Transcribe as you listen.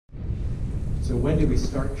So when do we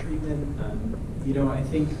start treatment? You know, I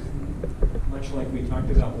think much like we talked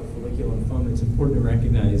about with follicular lymphoma, it's important to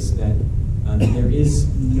recognize that there is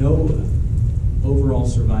no overall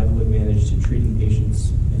survival advantage to treating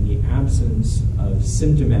patients in the absence of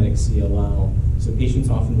symptomatic CLL. So patients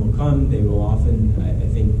often will come, they will often, I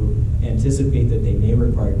think, anticipate that they may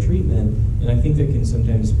require treatment, and I think that can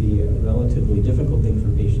sometimes be a relatively difficult thing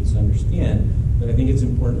for patients to understand. But I think it's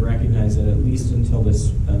important to recognize that at least until this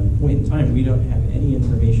point in time, we don't have any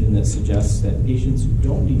information that suggests that patients who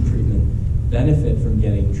don't need treatment benefit from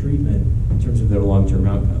getting treatment in terms of their long-term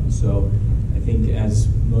outcomes. So I think, as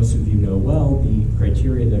most of you know well, the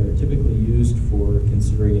criteria that are typically used for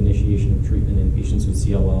considering initiation of treatment in patients with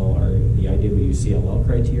CLL are the IWCLL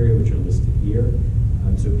criteria, which are listed here.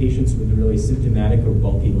 So patients with really symptomatic or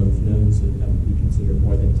bulky lymph nodes that would be considered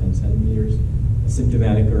more than 10 centimeters,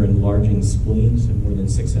 symptomatic or enlarging spleens, so more than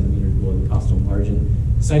 6 centimeters below the costal margin,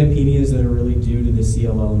 cytopenias that are really due to the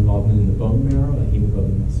CLL involvement in the bone marrow, a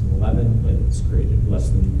hemoglobin less than 11, but it's created less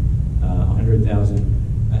than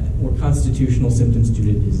 100,000, or constitutional symptoms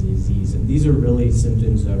due to disease. And these are really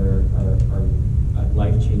symptoms that are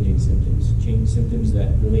life-changing symptoms, symptoms that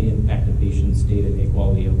really impact a patient's day-to-day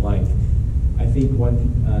quality of life. I think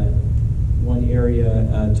one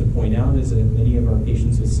area to point out is that many of our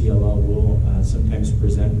patients with CLL will sometimes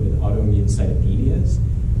present with autoimmune cytopenias.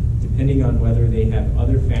 Depending on whether they have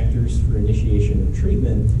other factors for initiation of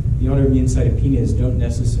treatment, the autoimmune cytopenias don't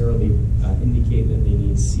necessarily indicate that they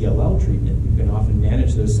need CLL treatment. You can often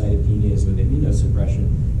manage those cytopenias with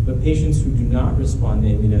immunosuppression, but patients who do not respond to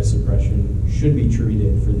immunosuppression should be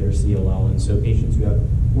treated for their CLL. And so patients who have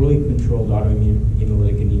poorly controlled autoimmune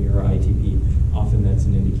hemolytic anemia or ITP, often that's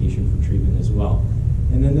an indication for treatment as well.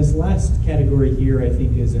 And then this last category here, I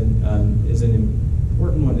think, is an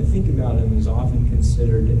important one to think about and is often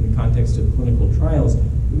considered in the context of clinical trials.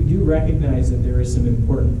 We do recognize that there is some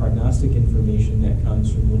important prognostic information that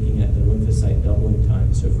comes from looking at the lymphocyte doubling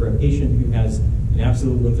time. So for a patient who has an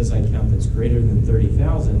absolute lymphocyte count that's greater than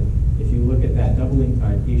 30,000, if you look at that doubling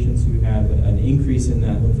time, patients who have an increase in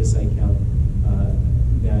that lymphocyte count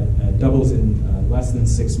that doubles in less than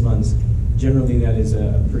 6 months, generally that is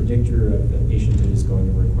a predictor of a patient that is going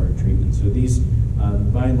to require treatment. So these,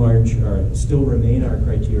 by and large, still remain our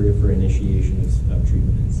criteria for initiation of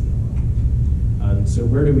treatment in CLL. So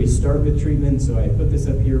where do we start with treatment? So I put this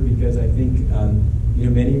up here because I think you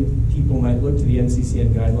know, many people might look to the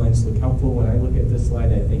NCCN guidelines to look helpful. When I look at this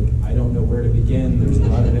slide, I think I don't know where to begin. There's a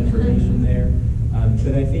lot of information there.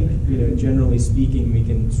 But I think, you know, generally speaking, we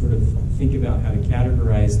can sort of think about how to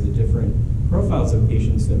categorize the different profiles of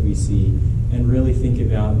patients that we see and really think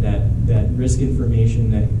about that risk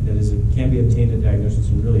information that can be obtained at diagnosis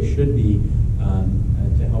and really should be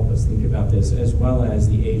to help us think about this, as well as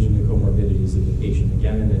the age and the comorbidities of the patient.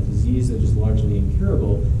 Again, in a disease that is largely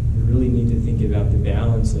incurable, we really need to think about the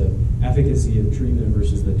balance of efficacy of treatment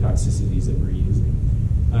versus the toxicities that we're using.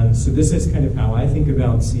 So this is kind of how I think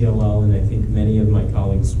about CLL, and I think many of my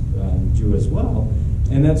colleagues do as well.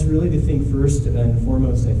 And that's really to think first and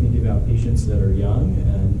foremost, I think about patients that are young,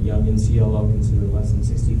 and young in CLL considered less than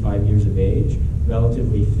 65 years of age,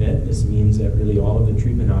 relatively fit. This means that really all of the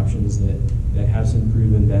treatment options that have some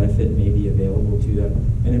proven benefit may be available to them.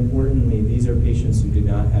 And importantly, these are patients who do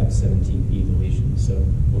not have 17p deletions. So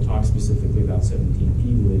we'll talk specifically about 17p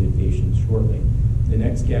deleted patients shortly. The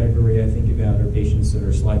next category I think about are patients that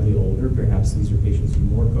are slightly older. Perhaps these are patients with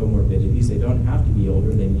more comorbidities. They don't have to be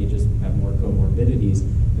older. They may just have more comorbidities.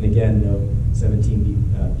 And again, no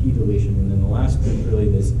 17p deletion. And then the last group, really,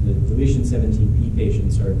 the deletion 17p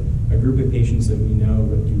patients are a group of patients that we know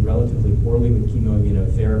do relatively poorly with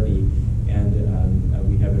chemoimmunotherapy. And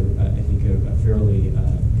we have, I think, a fairly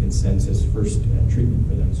consensus first treatment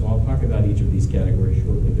for them. So I'll talk about each of these categories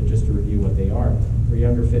shortly, but just to review what they are. For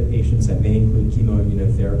younger fit patients, that may include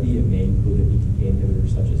chemoimmunotherapy. It may include a BTK inhibitor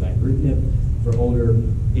such as ibrutinib. For older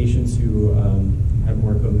patients who have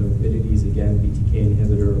more comorbidities, again, BTK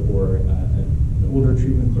inhibitor or an older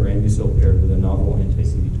treatment, chlorambucil paired with a novel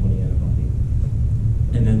anti-CD20 antibody.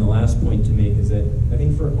 And then the last point to make is that I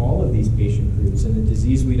think for all of these patient groups, and a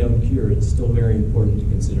disease we don't cure, it's still very important to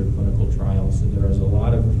consider clinical trials. So there is a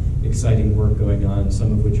lot of exciting work going on,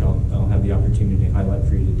 some of which I'll have the opportunity to highlight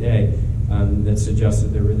for you today, that suggests that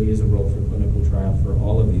there really is a role for clinical trial for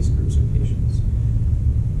all of these groups of patients.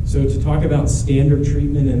 So to talk about standard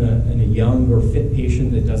treatment in a young or fit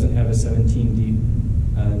patient that doesn't have a 17p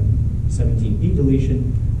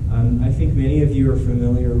deletion, I think many of you are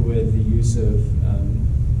familiar with the use of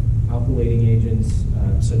alkylating agents,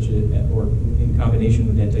 such as, or in combination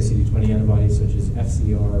with anti-CD20 antibodies such as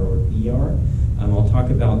FCR or BR. I'll talk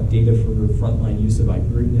about data for frontline use of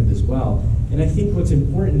ibrutinib as well. And I think what's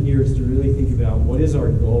important here is to really think about what is our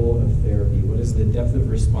goal of therapy? What is the depth of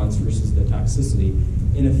response versus the toxicity?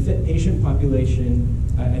 In a fit patient population,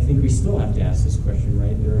 I think we still have to ask this question,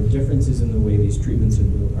 right? There are differences in the way these treatments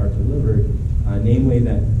are delivered, namely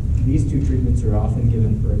that these two treatments are often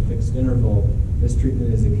given for a fixed interval. This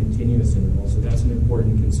treatment is a continuous interval, so that's an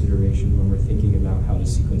important consideration when we're thinking about how to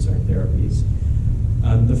sequence our therapies.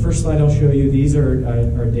 The first slide I'll show you, these are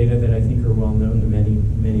data that I think are well known to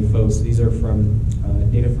many folks. These are from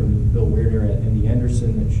data from Bill Weirder at MD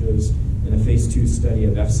Anderson that shows in a phase 2 study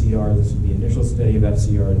of FCR, this is the initial study of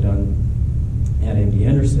FCR done at MD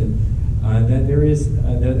Anderson, that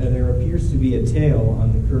there appears to be a tail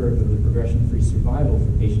on the curve of the progression-free survival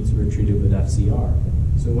for patients who are treated with FCR.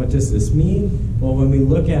 So what does this mean? Well, when we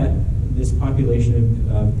look at this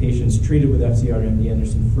population of patients treated with FCR at MD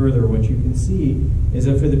Anderson further, what you can see is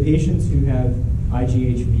that for the patients who have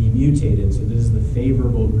IGHV mutated, so this is the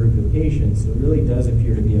favorable group of patients, there really does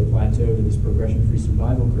appear to be a plateau to this progression-free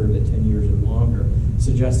survival curve at 10 years or longer,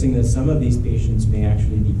 suggesting that some of these patients may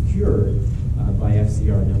actually be cured by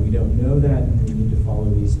FCR. Now, we don't know that, and we need to follow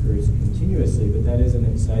these curves continuously, but that is an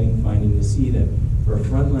exciting finding to see that for a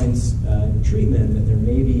frontline treatment, that there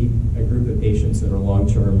may be a group of patients that are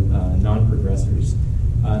long-term non-progressors.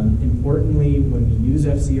 Importantly, when we use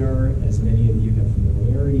FCR, as many of you have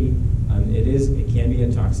familiarity, it can be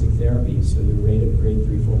a toxic therapy, so the rate of grade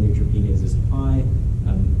 3/4 neutropenias is high.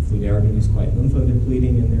 Fludarabine is quite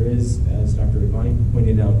lymphodepleting, and there is, as Dr. Ivani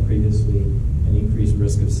pointed out previously, an increased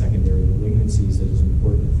risk of secondary malignancies that is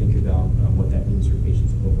important to think about what that means for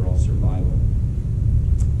patients' overall survival.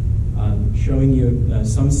 Showing you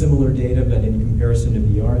some similar data, but in comparison to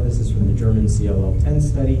BR, this is from the German CLL-10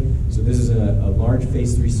 study. So this is a large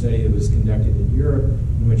phase 3 study that was conducted in Europe,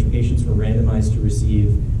 in which patients were randomized to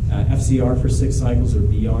receive FCR for 6 cycles or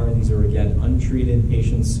BR. These are, again, untreated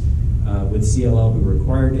patients with CLL who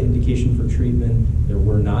required indication for treatment. There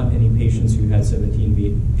were not any patients who had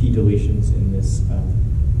 17p deletions in this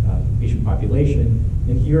patient population.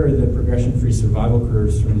 And here are the progression-free survival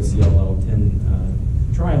curves from the CLL-10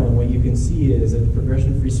 trial. And what you can see is that the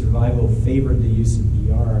progression-free survival favored the use of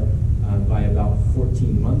BR by about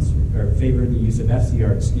 14 months, or favored the use of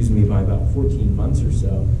FCR, by about 14 months or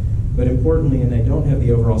so. But importantly, and I don't have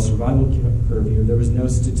the overall survival curve here, there was no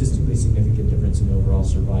statistically significant difference in overall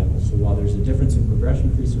survival. So while there's a difference in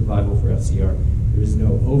progression-free survival for FCR, there is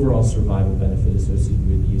no overall survival benefit associated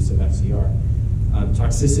with the use of FCR.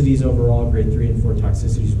 Toxicities overall, grade 3 and 4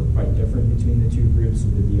 toxicities were quite different between the two groups,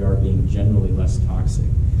 with the BR being generally less toxic.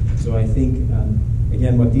 So I think,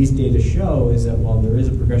 again, what these data show is that while there is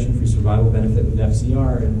a progression-free survival benefit with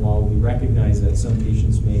FCR, and while we recognize that some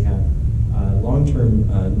patients may have long-term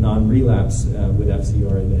non-relapse with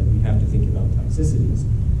FCR, that we have to think about toxicities.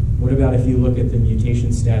 What about if you look at the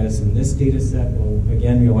mutation status in this data set? Well,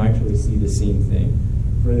 again, you'll actually see the same thing.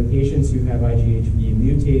 For the patients who have IGHV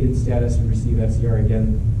mutated status and receive FCR,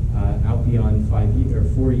 again, out beyond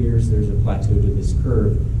 4 years, there's a plateau to this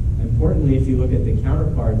curve. Importantly, if you look at the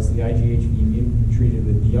counterparts, the IGHV mutant treated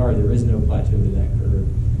with BR, there is no plateau to that curve.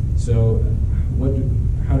 So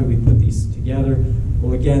how do we put these together?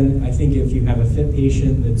 Well, again, I think if you have a fit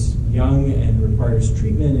patient that's young and requires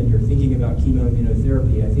treatment and you're thinking about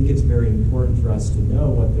chemoimmunotherapy, I think it's very important for us to know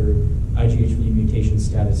what their IGHV mutation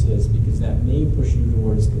status is, because that may push you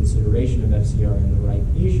towards consideration of FCR in the right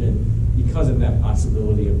patient because of that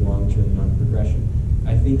possibility of long-term non-progression.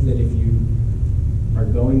 I think that if you are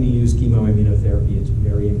going to use chemoimmunotherapy, it's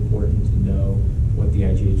very important to know what the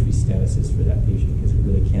IGHV status is for that patient, because it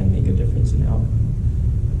really can make a difference in outcome.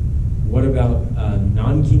 What about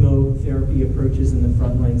non-chemotherapy approaches in the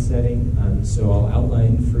frontline setting? So I'll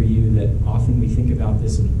outline for you that often we think about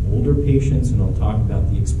this in older patients, and I'll talk about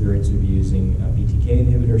the experience of using BTK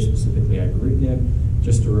inhibitors, specifically ibrutinib.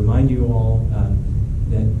 Just to remind you all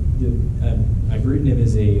that ibrutinib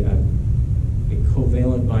is a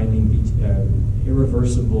covalent binding,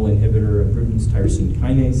 irreversible inhibitor of Bruton's tyrosine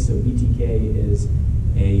kinase. So BTK is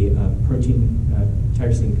a protein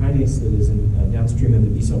tyrosine kinase that is downstream of the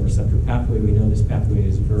B-cell receptor pathway. We know this pathway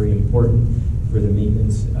is very important for the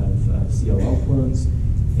maintenance of CLL clones,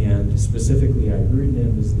 and specifically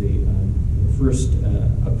ibrutinib is the first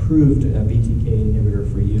approved BTK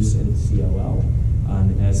inhibitor for use in CLL.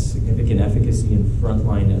 It has significant efficacy in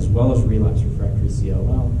frontline as well as relapse refractory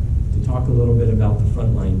CLL. To talk a little bit about the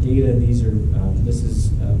frontline data, this is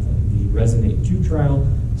the RESONATE-2 trial.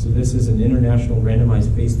 So this is an international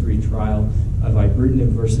randomized phase 3 trial of ibrutinib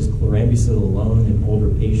versus chlorambucil alone in older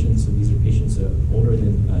patients. So these are patients older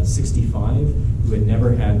than 65 who had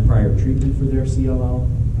never had prior treatment for their CLL.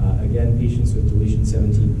 Again, patients with deletion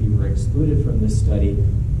 17p were excluded from this study,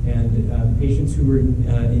 and patients who were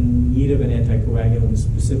in need of an anticoagulant,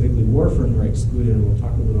 specifically warfarin, were excluded, and we'll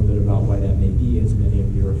talk a little bit about why that may be, as many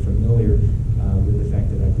of you are familiar with the fact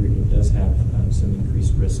that ibrutinib does have some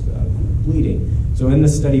increased risk of bleeding. So in the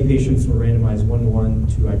study, patients were randomized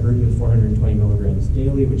 1-to-1 to ibrutinib 420 milligrams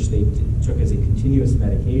daily, which they took as a continuous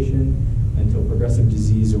medication until progressive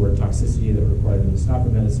disease or toxicity that required an stop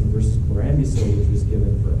of medicine, versus chlorambucil, which was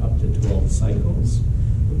given for up to 12 cycles.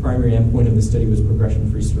 The primary endpoint of the study was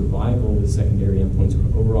progression-free survival, with secondary endpoints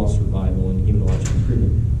of overall survival and hematologic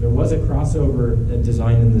improvement. There was a crossover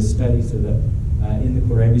design in this study, so that in the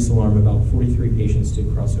chlorambucil arm, about 43 patients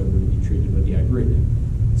did cross over to be treated with the ibrutinib.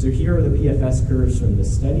 So here are the PFS curves from the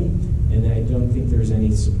study, and I don't think there's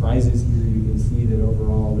any surprises here. You can see that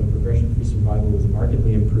overall the progression-free survival was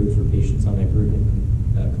markedly improved for patients on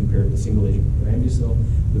ibrutinib compared to single-agent chlorambucil,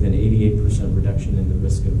 with an 88% reduction in the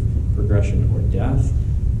risk of progression or death.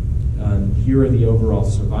 Here are the overall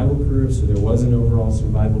survival curves. So there was an overall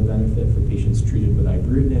survival benefit for patients treated with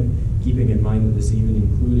ibrutinib, keeping in mind that this even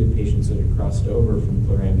included patients that had crossed over from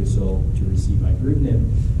chlorambucil to receive ibrutinib.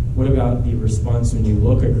 What about the response when you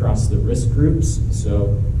look across the risk groups? So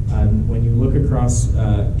when you look across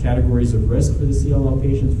categories of risk for the CLL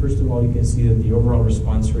patients, first of all, you can see that the overall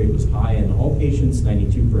response rate was high in all patients,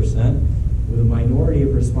 92%, with a minority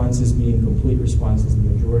of responses being complete responses. The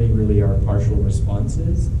majority really are partial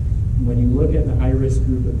responses. When you look at the high-risk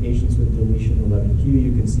group of patients with deletion 11q,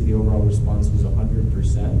 you can see the overall response was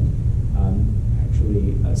 100%.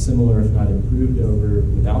 Actually similar, if not improved, over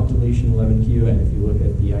without deletion 11q. And if you look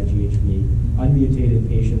at the IGHV unmutated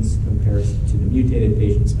patients compared to the mutated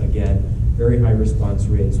patients, again, very high response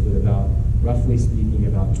rates with about, roughly speaking,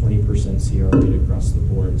 about 20% CR rate across the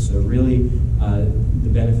board. So really, the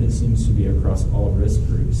benefit seems to be across all risk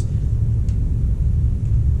groups.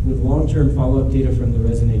 With long-term follow-up data from the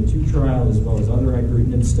RESONATE-2 trial, as well as other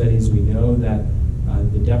ibrutinib studies, we know that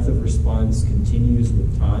the depth of response continues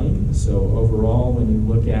with time. So overall, when you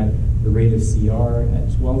look at the rate of CR,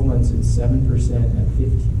 at 12 months it's 7%,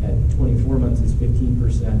 at 24 months it's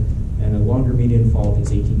 15%, and a longer median follow-up it's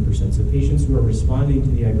 18%. So patients who are responding to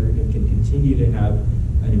the ibrutinib can continue to have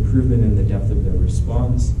an improvement in the depth of their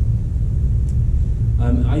response.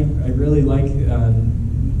 I really like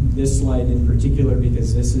this slide in particular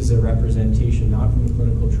because this is a representation not from a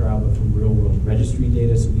clinical trial but from real-world registry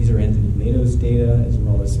data. So these are Anthony Mato's data, as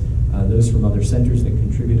well as those from other centers that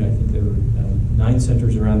contributed. I think there were 9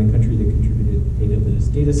 centers around the country that contributed data to this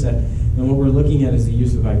data set. And what we're looking at is the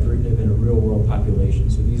use of ibrutinib in a real-world population.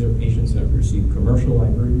 So these are patients that have received commercial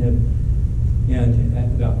ibrutinib, and at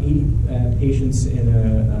about 80 patients in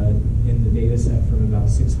the data set from about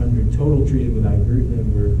 600 total treated with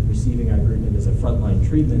ibrutinib were receiving ibrutinib as a frontline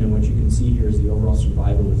treatment. And what you can see here is the overall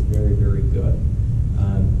survival is very, very good.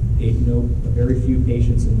 Very few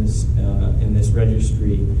patients in this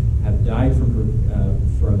registry have died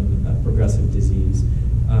from progressive disease.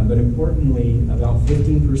 But importantly, about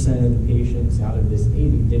 15% of the patients out of this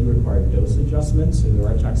 80 did require dose adjustments. So there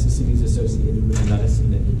are toxicities associated with the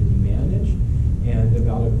medicine that need to be managed. And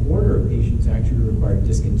about a quarter of patients actually required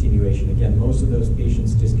discontinuation. Again, most of those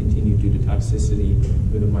patients discontinued due to toxicity,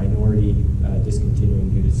 with a minority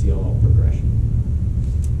discontinuing due to CLL progression.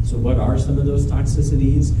 So what are some of those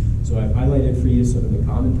toxicities? So I've highlighted for you some of the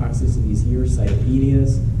common toxicities here: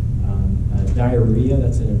 cytopenias, diarrhea.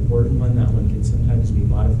 That's an important one. That one can sometimes be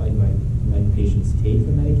modified by when patients take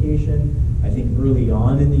the medication. I think early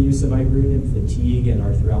on in the use of ibrutinib, fatigue and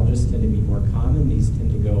arthralgias tend to be more common. These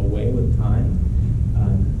tend to go away with time.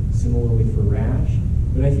 Similarly for rash.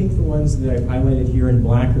 But I think the ones that I've highlighted here in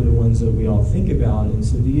black are the ones that we all think about. And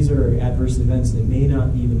so these are adverse events that may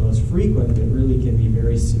not be the most frequent, but really can be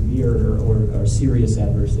very severe or serious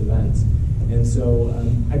adverse events. And so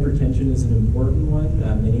hypertension is an important one.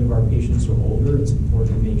 Many of our patients are older. It's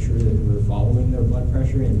important to make sure that we're following their blood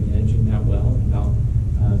pressure and managing that well. About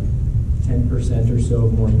 10% or so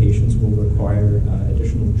more patients will require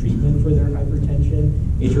additional treatment for their hypertension.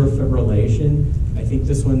 Atrial fibrillation, I think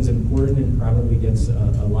this one's important and probably gets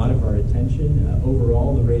a lot of our attention.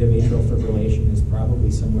 Overall, the rate of atrial fibrillation is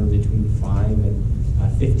probably somewhere between 5 and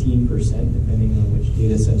 15%, depending on which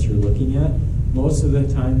data sets you're looking at. Most of the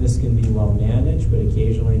time, this can be well managed, but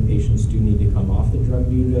occasionally patients do need to come off the drug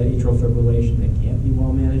due to atrial fibrillation that can't be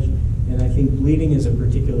well managed. And I think bleeding is a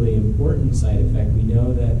particularly important side effect. We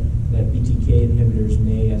know that BTK inhibitors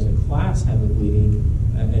may, as a class, have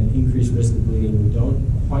an increased risk of bleeding. We don't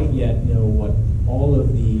quite yet know what all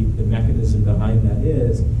of the mechanism behind that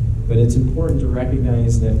is, But it's important to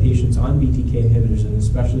recognize that patients on BTK inhibitors, and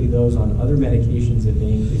especially those on other medications that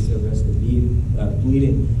may increase their risk of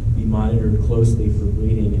bleeding, be monitored closely for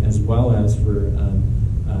bleeding, as well as for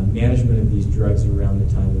management of these drugs around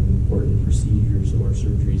the time of important procedures or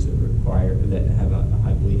surgeries that have a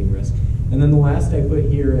high bleeding risk. And then the last I put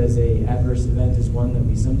here as a adverse event is one that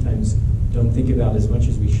we sometimes don't think about as much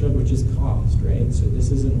as we should, which is cost, right? So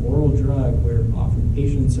this is an oral drug where often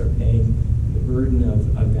patients are paying the burden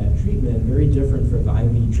of that treatment, very different from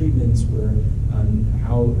IV treatments where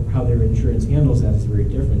how their insurance handles that is very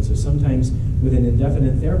different. So sometimes with an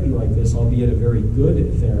indefinite therapy like this, albeit a very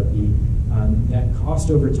good therapy, that cost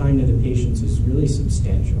over time to the patients is really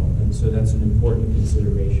substantial, and so that's an important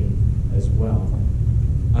consideration as well.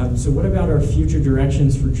 So what about our future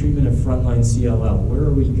directions for treatment of frontline CLL? Where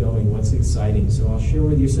are we going? What's exciting? So I'll share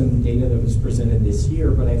with you some data that was presented this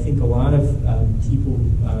year, but I think a lot of people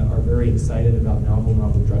are very excited about novel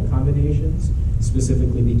drug combinations,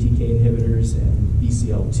 specifically BTK inhibitors and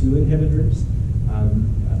BCL2 inhibitors.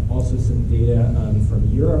 Also some data from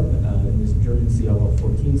Europe in this German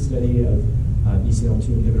CLL14 study of BCL2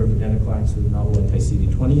 inhibitor venetoclax with novel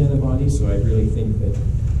anti-CD20 antibodies. So I really think that,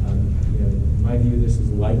 in my view, this is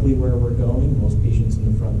likely where we're going. Most patients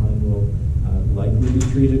in the front line will likely be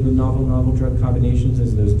treated with novel drug combinations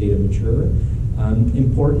as those data mature.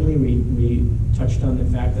 Importantly, we touched on the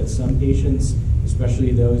fact that some patients,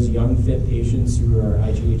 especially those young, fit patients who are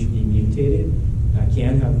IGHV mutated,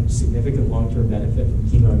 can have significant long-term benefit from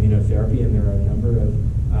chemoimmunotherapy, and there are a number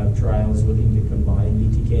of trials looking to combine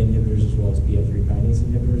BTK inhibitors as well as PI3 kinase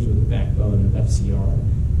inhibitors with the backbone of FCR.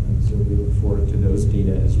 And so we look forward to those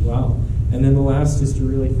data as well. And then the last is to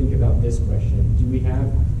really think about this question. Do we have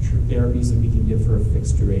therapies that we can give for a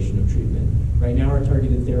fixed duration of treatment? Right now our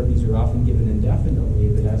targeted therapies are often given indefinitely,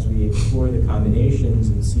 but as we explore the combinations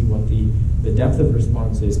and see what the depth of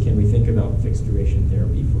response is, can we think about fixed duration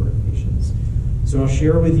therapy for our patients? So I'll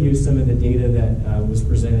share with you some of the data that was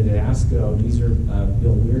presented at ASCO. These are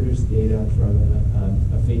Bill Weirder's data from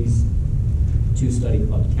a phase 2 study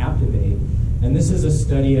called Captivate. And this is a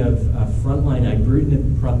study of frontline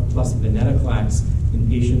ibrutinib plus venetoclax in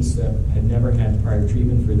patients that had never had prior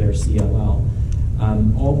treatment for their CLL.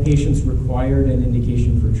 All patients required an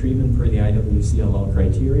indication for treatment per the IWCLL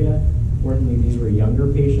criteria. Importantly, these were younger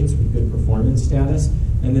patients with good performance status.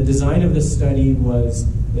 And the design of the study was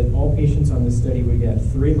that all patients on the study would get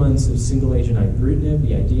 3 months of single-agent ibrutinib.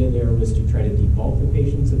 The idea there was to try to debulk the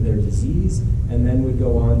patients of their disease, and then would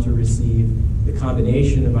go on to receive the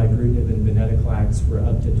combination of ibrutinib and venetoclax for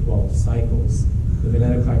up to 12 cycles. The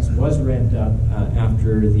venetoclax was ramped up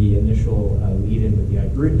after the initial lead-in with the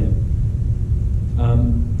ibrutinib.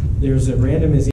 There's a randomization